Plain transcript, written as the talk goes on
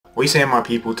What you saying, my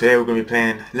people? Today we're gonna be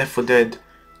playing Left 4 Dead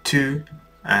 2,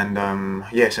 and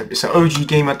yeah, it's an OG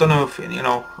game. I don't know if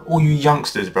all you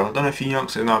youngsters, bro. I don't know if you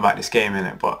youngsters know about this game,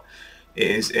 innit? But it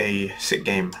is a sick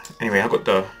game. Anyway, I got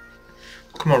the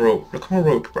look at my rope. Look at my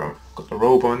rope, bro. Got the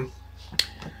robe on.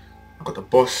 I got the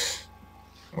boss.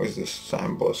 What is this?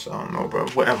 Sign boss? I don't know, bro.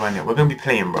 Whatever, innit? We're gonna be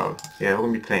playing, bro. Yeah, we're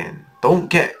gonna be playing.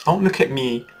 Don't look at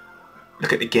me.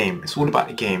 Look at the game. It's all about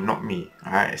the game, not me.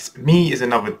 Alright? Me is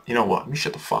another... You know what? Let me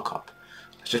shut the fuck up.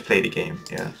 Let's just play the game,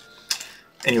 yeah?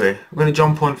 Anyway, we're gonna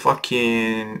jump on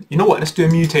fucking... You know what? Let's do a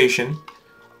mutation.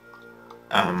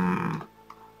 And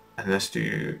let's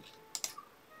do...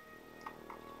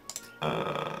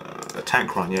 a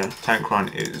tank run, yeah? Tank run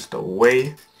is the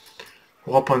way.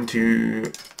 We'll hop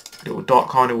onto little Dark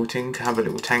Carnival thing. Have a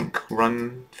little tank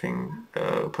run thing.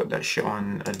 Put that shit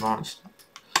on advanced.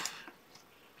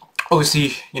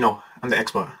 Obviously, I'm the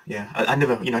expert. Yeah, I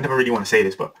never really want to say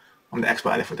this, but I'm the expert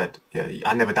at Left 4 Dead. Yeah,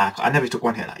 I never died. I never took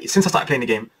one hit. Like, since I started playing the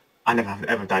game, I never have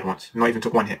ever died once. Not even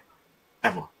took one hit,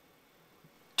 ever.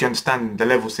 Do you understand the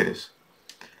levels to this?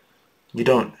 You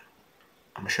don't.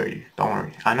 I'm gonna show you. Don't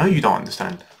worry. I know you don't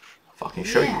understand. I'll fucking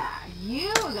show you. You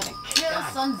are gonna kill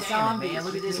some zombies.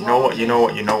 Look at this. You know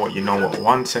what?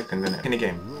 1 second in the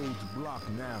game.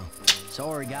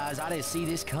 Sorry guys, I didn't see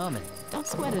this coming. Don't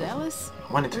sweat it, Ellis.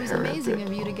 I wanted It to was hear it a amazing bit.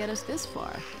 of you to get us this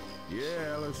far.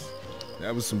 Yeah, Ellis.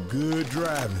 That was some good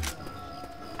driving.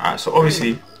 Alright, so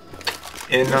obviously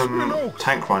in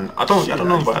tank run, I don't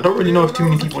know, but I don't really know if too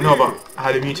many people know about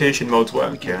how the mutation modes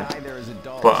work, yeah.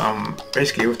 But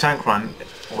basically with tank run,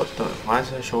 why is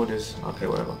her shoulders? Okay,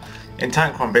 whatever. In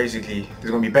tank run, basically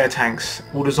there's gonna be bare tanks.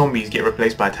 All the zombies get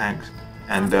replaced by tanks,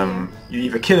 and you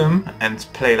either kill them and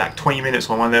play like 20 minutes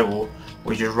on one level,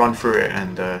 or you just run through it,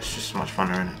 and it's just so much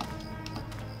funner, isn't it?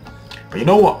 But you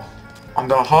know what? On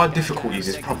the hard difficulties,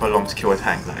 it's proper long to kill a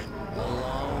tank. Like,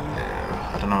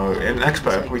 I don't know, in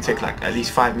expert it'll probably take like at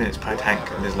least 5 minutes per tank,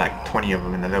 and there's like 20 of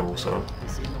them in the level, so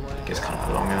it gets kind of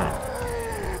long, you know.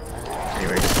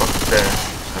 Anyway, this fucker's there.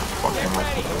 Just gonna fuck him up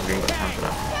because we ain't got time for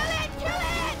that.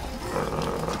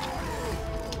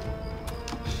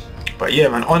 But yeah,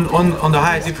 man, on the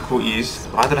higher difficulties,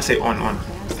 why did I say on? Oh,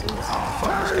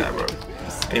 fuck this guy, bro.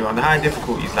 Anyway, on the higher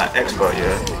difficulties, like expert,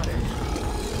 yeah.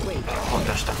 Don't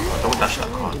dash that car, don't dash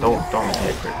that car, don't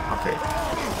hit it. Okay.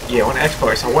 Yeah, on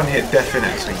expert it's a one hit death in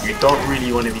it, so you don't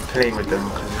really want to be playing with them,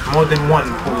 because if more than one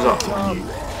pulls up on you,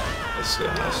 it's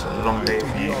a long day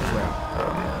for you, man.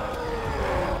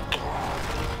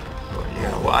 But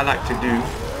yeah, what I like to do,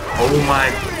 oh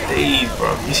my days,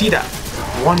 bro. You see that?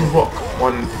 One rock,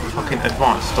 one fucking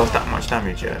advance does that much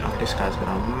damage, yeah? Like, this guy's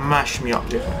gonna mash me up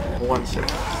differently. 1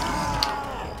 second.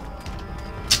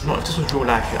 Not if this was real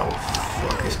life, yeah, I would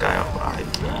fuck this guy up.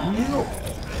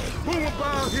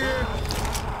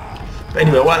 But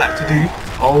anyway, what I like to do,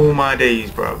 oh my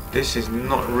days, bro. This is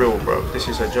not real, bro. This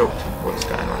is a joke. What's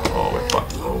going on? Oh, we're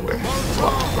fucked. Oh, we're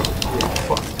fucked, bro. We're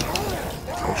fucked.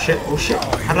 Oh shit, oh shit.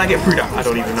 How did I get through that? I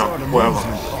don't even know. Whatever.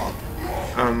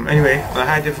 Anyway, on the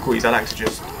high difficulties, I like to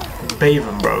just bathe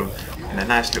them, bro, in a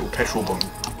nice little petrol bomb.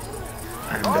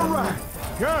 And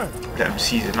let them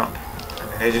season up.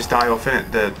 They just die off in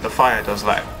it. The fire does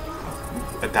like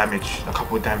a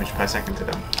couple of damage per second to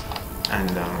them, and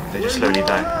they just slowly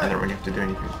die. I don't really have to do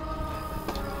anything.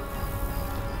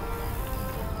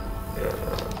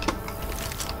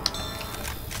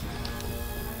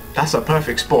 That's a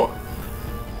perfect spot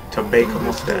to bake them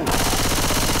off there,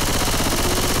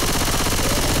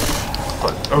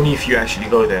 but only if you actually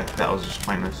go there. That was just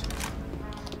pointless.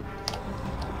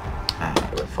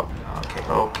 Fuck.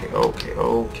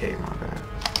 Okay, my bad.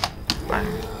 Bang.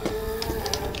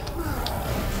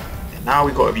 And now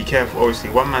we gotta be careful. Obviously,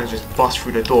 one man's just bust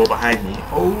through the door behind me.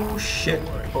 Oh shit.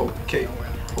 Okay,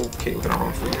 we're gonna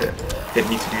run through here.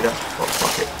 Didn't need to do that. Oh,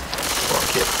 fuck it.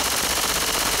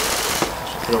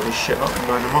 Just blow this shit up and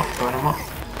burn them up.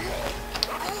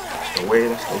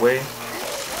 That's the way.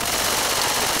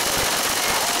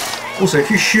 Also, if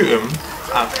you shoot them,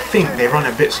 I think they run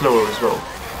a bit slower as well.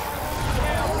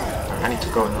 I need to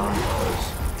go now because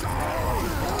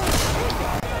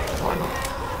why not?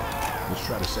 Let's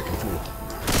try the second floor.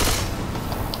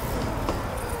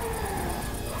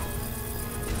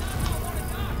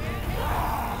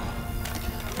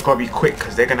 I've got to be quick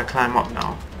because they're gonna climb up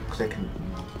now. Because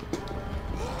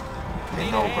they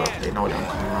know, bro. They know that I'm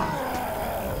coming around.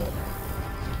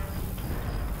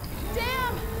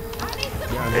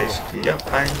 Basically, yep,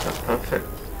 bang. That's perfect.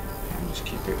 Just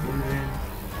keep it moving.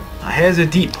 Now here's a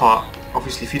deep part.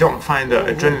 Obviously, if you don't find the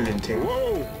adrenaline thing,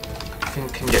 I think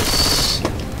it can get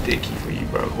sticky for you,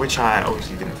 bro. Which I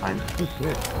obviously didn't find.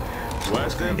 So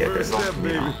it's gonna get a bit long for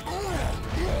me now.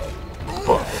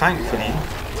 thankfully,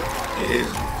 it is.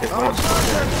 It wants to.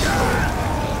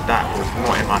 That was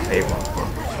not in my favour, bro.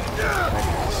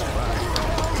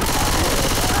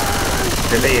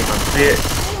 Delaying a bit.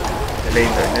 Delaying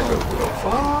the inevitable.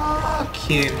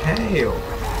 Fucking hell.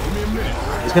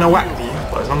 He's gonna whack me,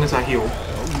 but as long as I heal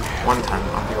one time,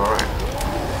 I'll be alright.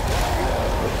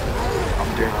 I'm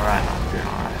doing alright now. I'm doing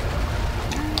alright.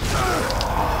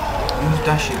 Who's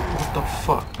dashing? What the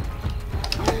fuck?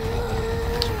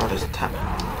 This brother's tapping.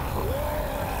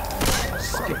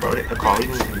 Fuck it, bro. Hit the car. He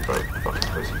didn't really broke. Fucking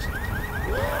pussies.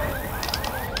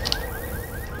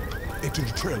 Into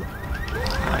the trailer.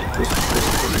 Alright, pussy.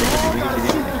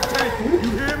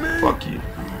 Fuck you.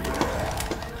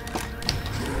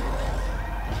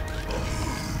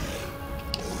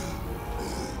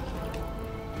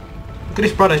 Look at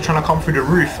this brother trying to come through the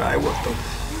roof. What the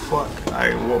fuck?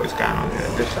 What is going on here?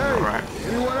 This is not right.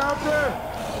 Anyone out there?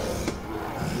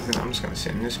 I'm just gonna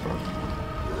sit in this, bro.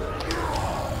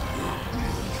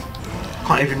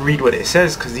 Can't even read what it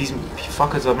says because these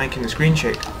fuckers are making the screen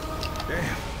shake.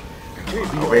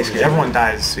 Damn. Basically, everyone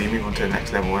dies, so you move on to the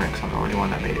next level, because I'm the only one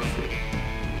that made it through.